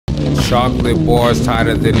Chocolate bars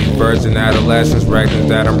tighter than these virgin adolescents, reckoning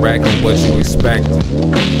that I'm wrecking what you expecting.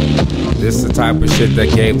 This the type of shit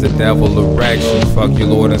that gave the devil erections. Fuck your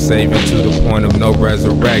Lord and Savior to the point of no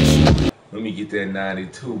resurrection. Let me get that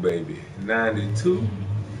 92, baby. 92,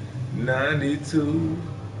 92,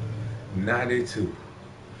 92.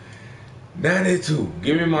 92.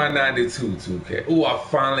 Give me my 92 2K. Ooh, I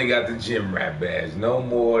finally got the gym rat badge. No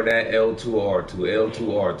more of that L2R2.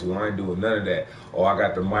 L2R2. I ain't doing none of that. Oh, I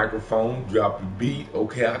got the microphone. Drop a beat.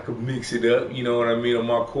 Okay, I can mix it up. You know what I mean on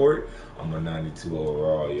my court. I'm a 92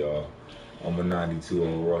 overall, y'all. I'm a 92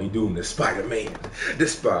 overall. He doing the Spider-Man. The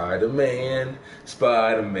Spider-Man.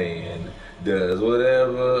 Spider-Man does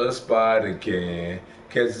whatever a spider can.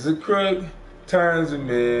 Catches a crook, turns him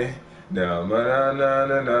in. No, na na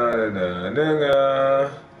na na na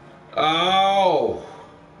na. Oh,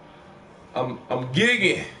 I'm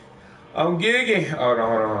gigging. I'm gigging. Hold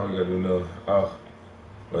on. I gotta do another. Oh,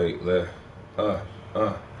 wait, left.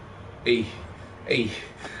 Hey.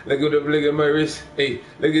 Look at my wrist. Hey,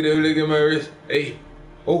 look at my wrist. Hey,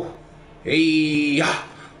 oh, hey, ah,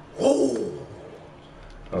 whoa.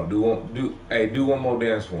 Oh, do one more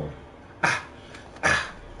dance for him.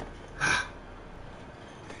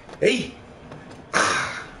 Hey!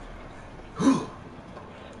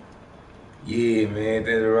 Yeah, man,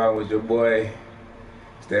 things are wrong with your boy.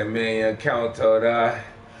 It's that man Young Count told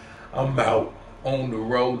I'm out on the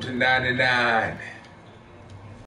road to 99.